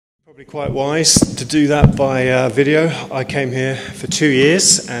Probably quite wise to do that by video. I came here for 2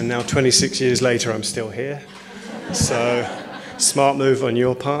 years, and now 26 years later I'm still here. So, smart move on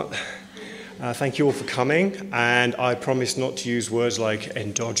your part. Thank you all for coming, and I promise not to use words like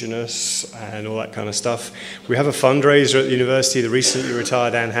endogenous and all that kind of stuff. We have a fundraiser at the university, the recently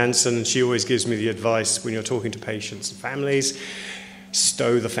retired Anne Hansen, and she always gives me the advice when you're talking to patients and families,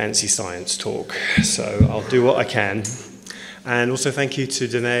 stow the fancy science talk. So I'll do what I can. And also thank you to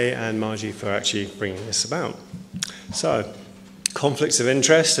Danae and Margie for actually bringing this about. So, conflicts of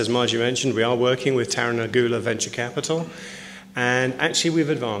interest, as Margie mentioned, we are working with Taranagola Venture Capital, and actually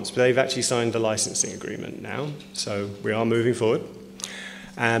we've advanced. They've actually signed the licensing agreement now, so we are moving forward.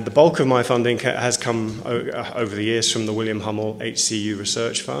 And the bulk of my funding has come over the years from the William Hummel HCU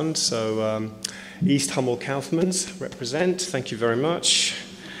Research Fund, so East Hummel Kaufmans represent, thank you very much.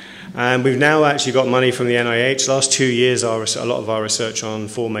 And we've now actually got money from the NIH. Last 2 years, a lot of our research on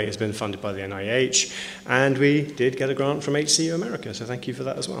formate has been funded by the NIH, and we did get a grant from HCU America, so thank you for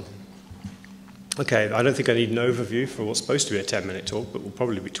that as well. Okay, I don't think I need an overview for what's supposed to be a 10-minute talk, but will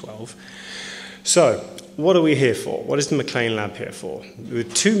probably be 12. So, what are we here for? What is the Maclean Lab here for? There are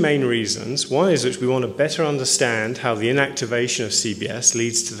two main reasons. One is that we want to better understand how the inactivation of CBS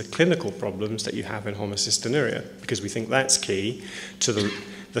leads to the clinical problems that you have in homocystinuria, because we think that's key to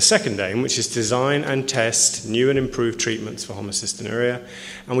the second aim, which is design and test new and improved treatments for homocystinuria.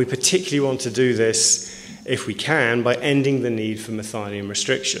 And we particularly want to do this, if we can, by ending the need for methionine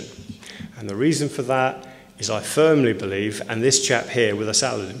restriction. And the reason for that is I firmly believe, and this chap here with a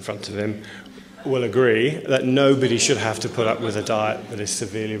salad in front of him will agree, that nobody should have to put up with a diet that is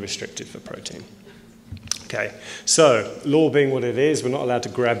severely restricted for protein. Okay, so law being what it is, we're not allowed to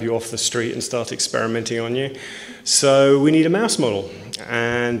grab you off the street and start experimenting on you. So we need a mouse model.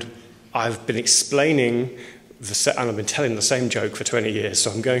 And I've been explaining, and I've been telling the same joke for 20 years, so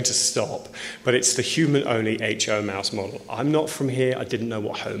I'm going to stop. But it's the human-only HO mouse model. I'm not from here, I didn't know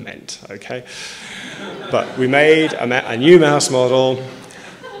what HO meant, okay? But we made a new mouse model.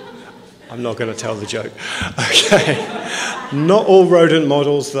 I'm not going to tell the joke. Okay. Not all rodent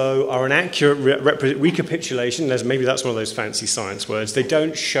models, though, are an accurate recapitulation. Maybe that's one of those fancy science words. They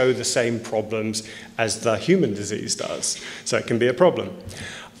don't show the same problems as the human disease does. So it can be a problem.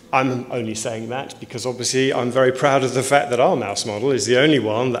 I'm only saying that because obviously I'm very proud of the fact that our mouse model is the only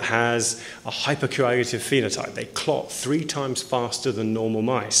one that has a hypercoagulative phenotype. They clot 3 times faster than normal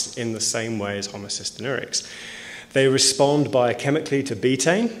mice in the same way as homocystinurics. They respond biochemically to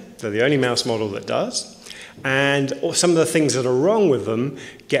betaine. They're the only mouse model that does. And some of the things that are wrong with them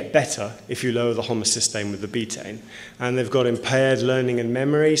get better if you lower the homocysteine with the betaine. And they've got impaired learning and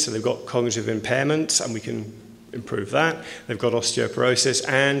memory, so they've got cognitive impairments, and we can improve that. They've got osteoporosis.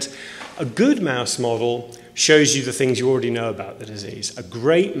 And a good mouse model shows you the things you already know about the disease. A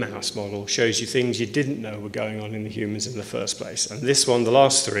great mouse model shows you things you didn't know were going on in the humans in the first place. And this one, the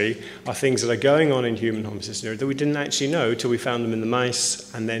last 3, are things that are going on in human homocystinuria that we didn't actually know till we found them in the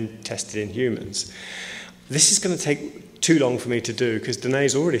mice and then tested in humans. This is going to take too long for me to do because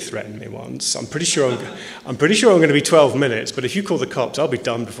Danae's already threatened me once. I'm pretty sure I'm going to be 12 minutes, but if you call the cops, I'll be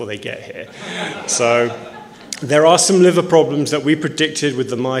done before they get here. So there are some liver problems that we predicted with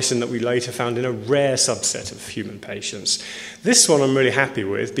the mice and that we later found in a rare subset of human patients. This one I'm really happy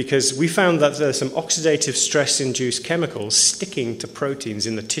with because we found that there's some oxidative stress-induced chemicals sticking to proteins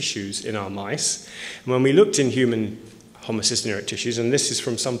in the tissues in our mice. And when we looked in human homocystinuric tissues, and this is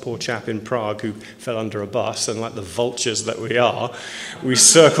from some poor chap in Prague who fell under a bus, and like the vultures that we are, we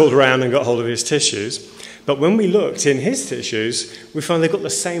circled around and got hold of his tissues. But when we looked in his tissues, we found they've got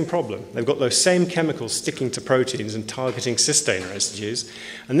the same problem. They've got those same chemicals sticking to proteins and targeting cysteine residues.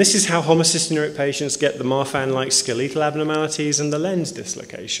 And this is how homocystinuric patients get the Marfan-like skeletal abnormalities and the lens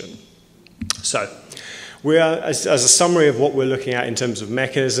dislocation. So, we are, as a summary of what we're looking at in terms of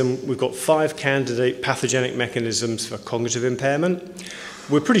mechanism, we've got 5 candidate pathogenic mechanisms for cognitive impairment.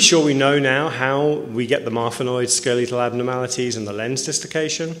 We're pretty sure we know now how we get the Marfanoid skeletal abnormalities and the lens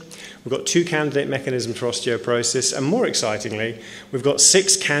dislocation. We've got 2 candidate mechanisms for osteoporosis, and more excitingly, we've got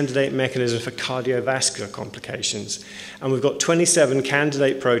 6 candidate mechanisms for cardiovascular complications. And we've got 27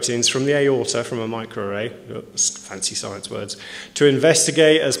 candidate proteins from the aorta, from a microarray, fancy science words, to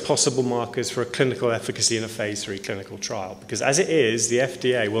investigate as possible markers for a clinical efficacy in a phase 3 clinical trial. Because as it is, the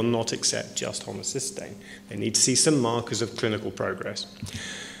FDA will not accept just homocysteine. They need to see some markers of clinical progress.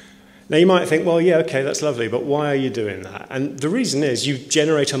 Now you might think, well, yeah, okay, that's lovely, but why are you doing that? And the reason is you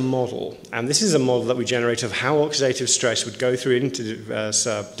generate a model, and this is a model that we generate of how oxidative stress would go through into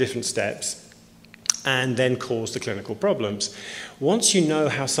different steps and then cause the clinical problems. Once you know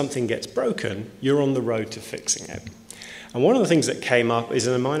how something gets broken, you're on the road to fixing it. And one of the things that came up is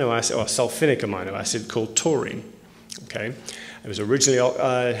an amino acid, or a sulfinic amino acid called taurine. Okay? It was originally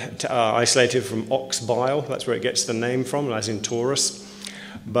isolated from ox bile. That's where it gets the name from, as in Taurus.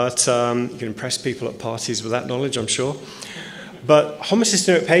 But you can impress people at parties with that knowledge, I'm sure. But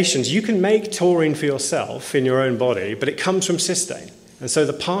homocysteinuric patients, you can make taurine for yourself in your own body, but it comes from cysteine. And so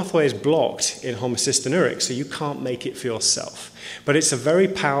the pathway is blocked in homocysteinuric, so you can't make it for yourself. But it's a very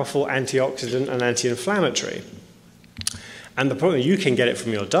powerful antioxidant and anti-inflammatory. And the problem, you can get it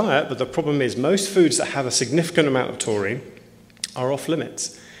from your diet, but the problem is most foods that have a significant amount of taurine are off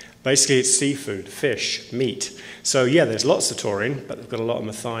limits. Basically, it's seafood, fish, meat. So yeah, there's lots of taurine, but they've got a lot of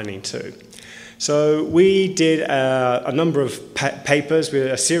methionine too. So we did a number of papers, we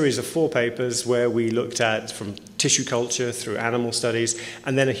had a series of 4 papers where we looked at from tissue culture through animal studies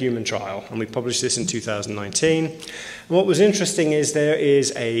and then a human trial. And we published this in 2019. And what was interesting is there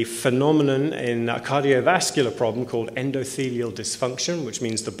is a phenomenon in a cardiovascular problem called endothelial dysfunction, which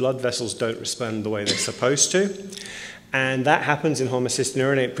means the blood vessels don't respond the way they're supposed to. And that happens in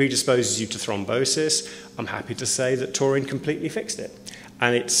homocysteinuria, and it predisposes you to thrombosis. I'm happy to say that taurine completely fixed it.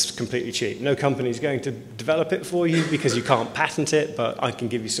 And it's completely cheap. No company is going to develop it for you because you can't patent it, but I can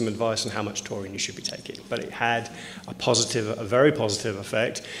give you some advice on how much taurine you should be taking. But it had a very positive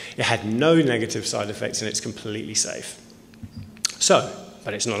effect. It had no negative side effects, and it's completely safe. So,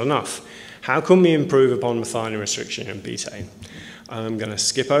 but it's not enough. How can we improve upon methionine restriction and betaine? I'm going to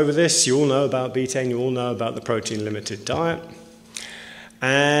skip over this. You all know about betaine. You all know about the protein-limited diet.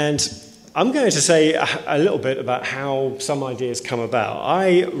 And I'm going to say a little bit about how some ideas come about.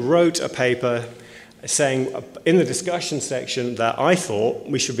 I wrote a paper saying in the discussion section that I thought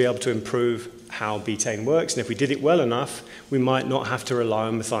we should be able to improve how betaine works, and if we did it well enough, we might not have to rely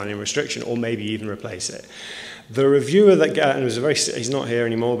on methionine restriction or maybe even replace it. The reviewer that and he's not here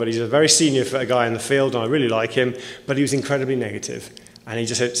anymore, but he's a very senior guy in the field, and I really like him, but he was incredibly negative. And he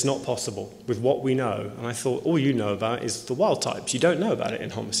just said, it's not possible with what we know. And I thought, all you know about is the wild types. You don't know about it in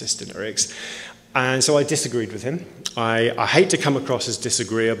homocysteinurics. And so I disagreed with him. I hate to come across as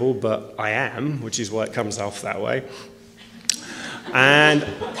disagreeable, but I am, which is why it comes off that way. And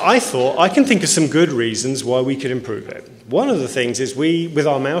I thought, I can think of some good reasons why we could improve it. One of the things is with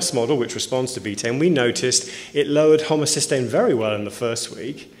our mouse model, which responds to betaine, we noticed it lowered homocysteine very well in the first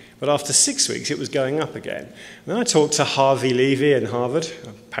week. But after 6 weeks, it was going up again. And then I talked to Harvey Levy in Harvard.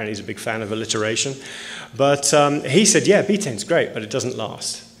 Apparently, he's a big fan of alliteration. But he said, yeah, betaine's great, but it doesn't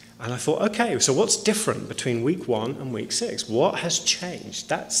last. And I thought, okay, so what's different between week 1 and week 6? What has changed?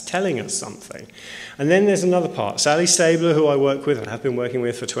 That's telling us something. And then there's another part. Sally Stabler, who I work with and have been working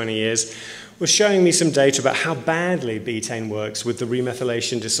with for 20 years, was showing me some data about how badly betaine works with the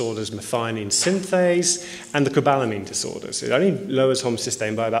remethylation disorders methionine synthase and the cobalamin disorders. It only lowers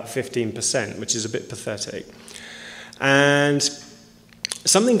homocysteine by about 15%, which is a bit pathetic. And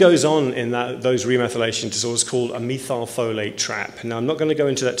something goes on in those remethylation disorders called a methylfolate trap. Now, I'm not going to go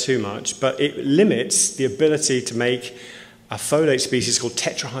into that too much, but it limits the ability to make a folate species called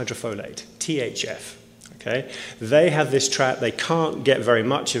tetrahydrofolate, THF. Okay? They have this trap. They can't get very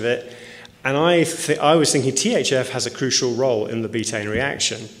much of it. And I was thinking THF has a crucial role in the betaine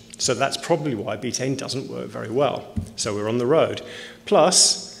reaction. So that's probably why betaine doesn't work very well. So we're on the road.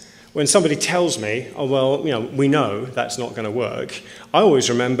 Plus, when somebody tells me, oh, well, you know, we know that's not going to work, I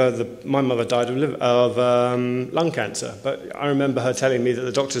always remember my mother died of lung cancer. But I remember her telling me that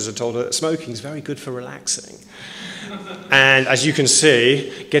the doctors had told her that smoking is very good for relaxing. And as you can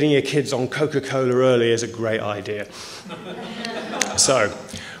see, getting your kids on Coca-Cola early is a great idea. So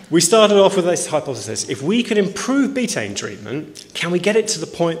we started off with this hypothesis. If we could improve betaine treatment, can we get it to the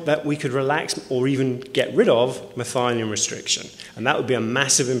point that we could relax or even get rid of methionine restriction? And that would be a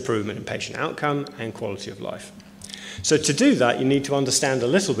massive improvement in patient outcome and quality of life. So to do that, you need to understand a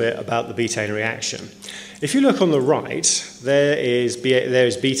little bit about the betaine reaction. If you look on the right, there is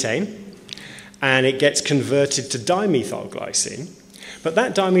betaine, and it gets converted to dimethylglycine. But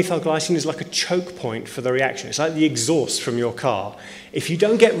that dimethylglycine is like a choke point for the reaction. It's like the exhaust from your car. If you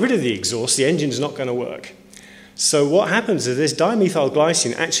don't get rid of the exhaust, the engine's not going to work. So what happens is this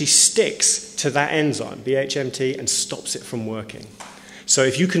dimethylglycine actually sticks to that enzyme, BHMT, and stops it from working. So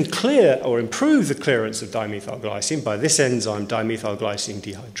if you can clear or improve the clearance of dimethylglycine by this enzyme, dimethylglycine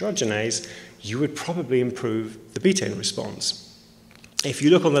dehydrogenase, you would probably improve the betaine response. If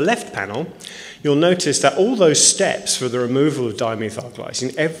you look on the left panel, you'll notice that all those steps for the removal of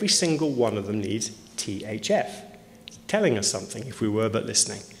dimethylglycine, every single one of them needs THF, telling us something if we were but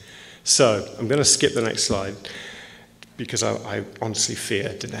listening. So I'm going to skip the next slide because I honestly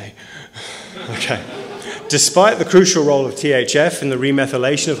fear today. Okay. Despite the crucial role of THF in the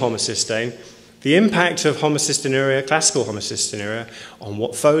remethylation of homocysteine, The impact of homocystinuria, classical homocystinuria, on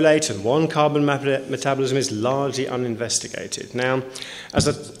what folate and one-carbon metabolism is largely uninvestigated. Now, as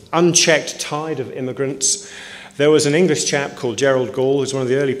an unchecked tide of immigrants, there was an English chap called Gerald Gall, who was one of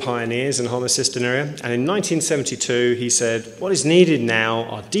the early pioneers in homocystinuria, and in 1972 he said, what is needed now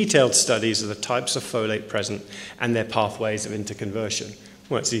are detailed studies of the types of folate present and their pathways of interconversion.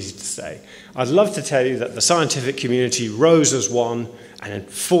 Well, it's easy to say. I'd love to tell you that the scientific community rose as one and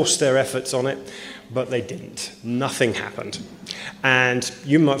forced their efforts on it, but they didn't. Nothing happened. And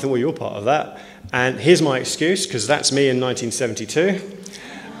you might think, well, you're part of that. And here's my excuse, because that's me in 1972.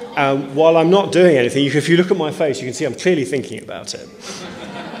 While I'm not doing anything, if you look at my face, you can see I'm clearly thinking about it.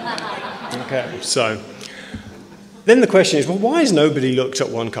 Okay, so then the question is, well, why has nobody looked at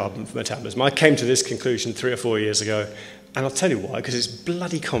one-carbon metabolism? I came to this conclusion 3 or 4 years ago, and I'll tell you why, because it's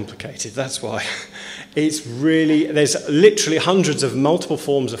bloody complicated, that's why. It's really, there's literally hundreds of multiple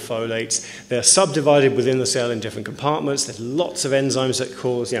forms of folates. They're subdivided within the cell in different compartments. There's lots of enzymes that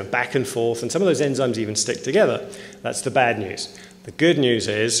cause, back and forth, and some of those enzymes even stick together. That's the bad news. The good news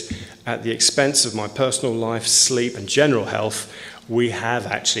is, at the expense of my personal life, sleep, and general health, we have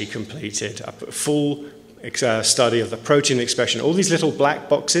actually completed a full study of the protein expression. All these little black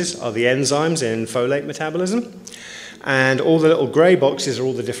boxes are the enzymes in folate metabolism. And all the little grey boxes are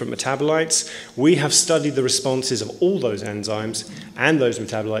all the different metabolites. We have studied the responses of all those enzymes and those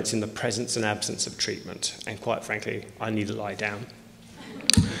metabolites in the presence and absence of treatment. And quite frankly, I need to lie down.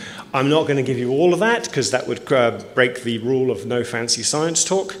 I'm not going to give you all of that, because that would break the rule of no fancy science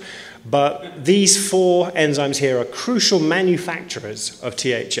talk. But these 4 enzymes here are crucial manufacturers of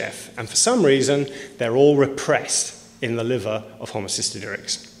THF. And for some reason, they're all repressed in the liver of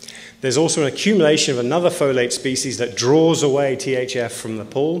homocystinuria. There's also an accumulation of another folate species that draws away THF from the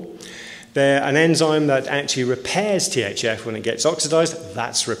pool. They're an enzyme that actually repairs THF when it gets oxidized.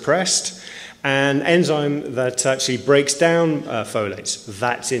 That's repressed. An enzyme that actually breaks down folates.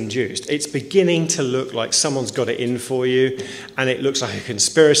 That's induced. It's beginning to look like someone's got it in for you, and it looks like a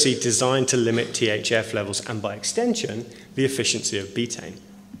conspiracy designed to limit THF levels and, by extension, the efficiency of betaine.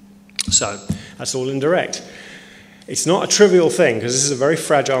 So that's all indirect. It's not a trivial thing, because this is a very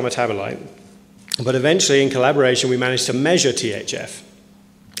fragile metabolite, but eventually, in collaboration, we managed to measure THF.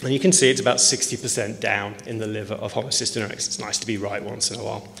 And you can see it's about 60% down in the liver of homocystinuria. It's nice to be right once in a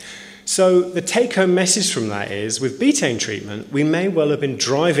while. So the take-home message from that is, with betaine treatment, we may well have been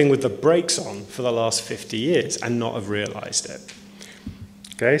driving with the brakes on for the last 50 years and not have realized it.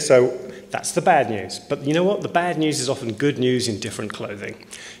 Okay, so that's the bad news. But you know what? The bad news is often good news in different clothing.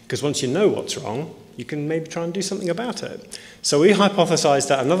 Because once you know what's wrong, you can maybe try and do something about it. So we hypothesized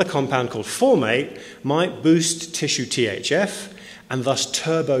that another compound called formate might boost tissue THF and thus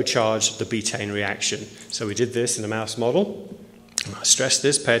turbocharge the betaine reaction. So we did this in a mouse model. And I stress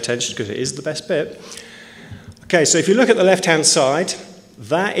this, pay attention, because it is the best bit. Okay, so if you look at the left-hand side,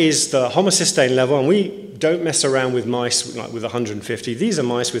 that is the homocysteine level, and we don't mess around with mice like with 150. These are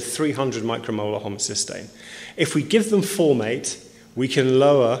mice with 300 micromolar homocysteine. If we give them formate, we can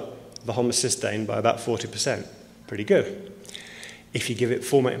lower the homocysteine by about 40%. Pretty good. If you give it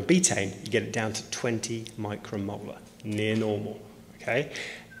formate and betaine, you get it down to 20 micromolar, near normal. Okay?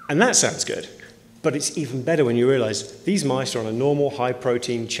 And that sounds good. But it's even better when you realize these mice are on a normal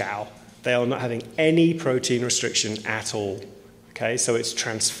high-protein chow. They are not having any protein restriction at all. Okay, so it's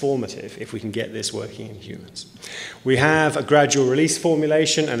transformative if we can get this working in humans. We have a gradual release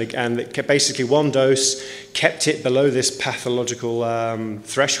formulation, and basically one dose kept it below this pathological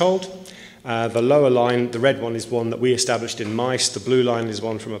threshold. The lower line, the red one, is one that we established in mice. The blue line is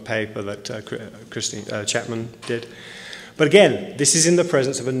one from a paper that Christine Chapman did. But again, this is in the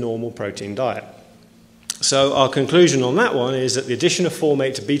presence of a normal protein diet. So our conclusion on that one is that the addition of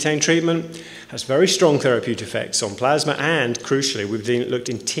formate to betaine treatment has very strong therapeutic effects on plasma, and crucially, we've looked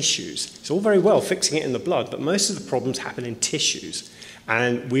in tissues. It's all very well fixing it in the blood, but most of the problems happen in tissues.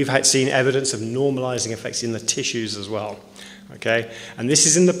 And we've seen evidence of normalizing effects in the tissues as well. Okay? And this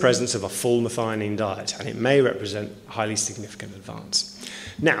is in the presence of a full methionine diet, and it may represent a highly significant advance.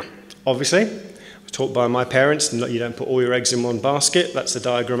 Now, obviously, I was taught by my parents, you don't put all your eggs in one basket. That's the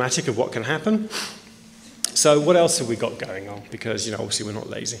diagrammatic of what can happen. So what else have we got going on? Because, obviously we're not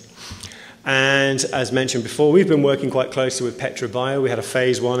lazy. And as mentioned before, we've been working quite closely with PetraBio. We had a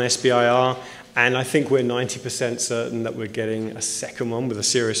phase 1 SBIR, and I think we're 90% certain that we're getting a second one with a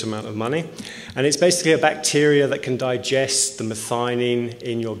serious amount of money. And it's basically a bacteria that can digest the methionine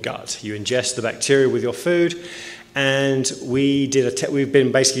in your gut. You ingest the bacteria with your food, And we've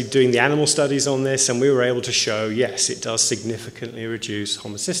been basically doing the animal studies on this, and we were able to show, yes, it does significantly reduce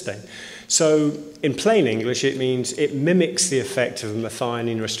homocysteine. So in plain English, it means it mimics the effect of a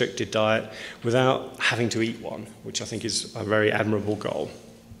methionine-restricted diet without having to eat one, which I think is a very admirable goal.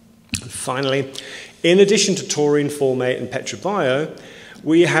 And finally, in addition to taurine, formate, and petrobio,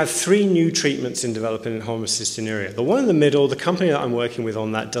 we have 3 new treatments in development in homocystinuria. The one in the middle, the company that I'm working with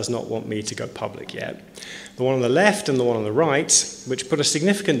on that does not want me to go public yet. The one on the left and the one on the right, which put a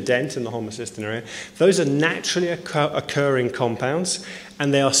significant dent in the homocystinuria, those are naturally occurring compounds,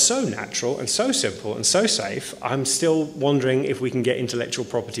 and they are so natural and so simple and so safe, I'm still wondering if we can get intellectual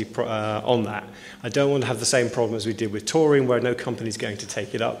property on that. I don't want to have the same problem as we did with taurine, where no company's going to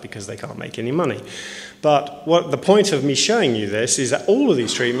take it up because they can't make any money. But the point of me showing you this is that all of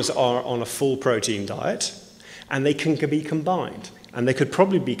these treatments are on a full protein diet, and they can be combined. And they could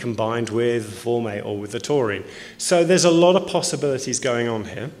probably be combined with formate or with the taurine. So there's a lot of possibilities going on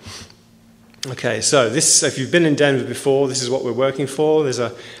here. Okay, so this, if you've been in Denver before, this is what we're working for. There's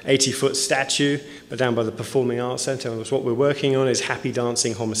a 80-foot statue, but down by the Performing Arts Center. And what we're working on is happy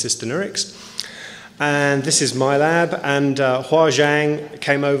dancing homocysteinurics. And this is my lab. And Hua Zhang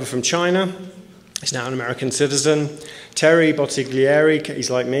came over from China. He's now an American citizen. Terry Bottiglieri, he's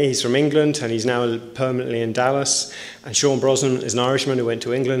like me, he's from England, and he's now permanently in Dallas. And Sean Brosnan is an Irishman who went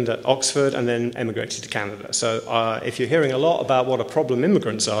to England at Oxford and then emigrated to Canada. So if you're hearing a lot about what a problem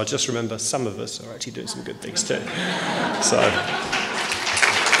immigrants are, just remember some of us are actually doing some good things too. So,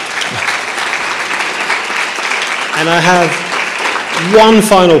 and I have one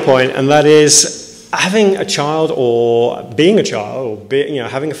final point, and that is having a child or being a child or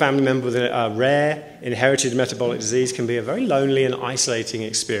having a family member with a rare inherited metabolic disease can be a very lonely and isolating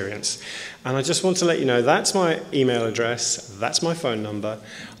experience. And I just want to let you know that's my email address, that's my phone number.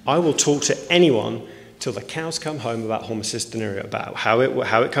 I will talk to anyone till the cows come home about homocystinuria, about how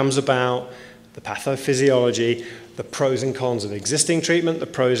it comes about, the pathophysiology, the pros and cons of existing treatment, the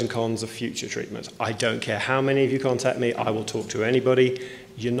pros and cons of future treatment. I don't care how many of you contact me, I will talk to anybody.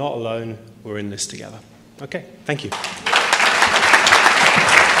 You're not alone, we're in this together. Okay, thank you.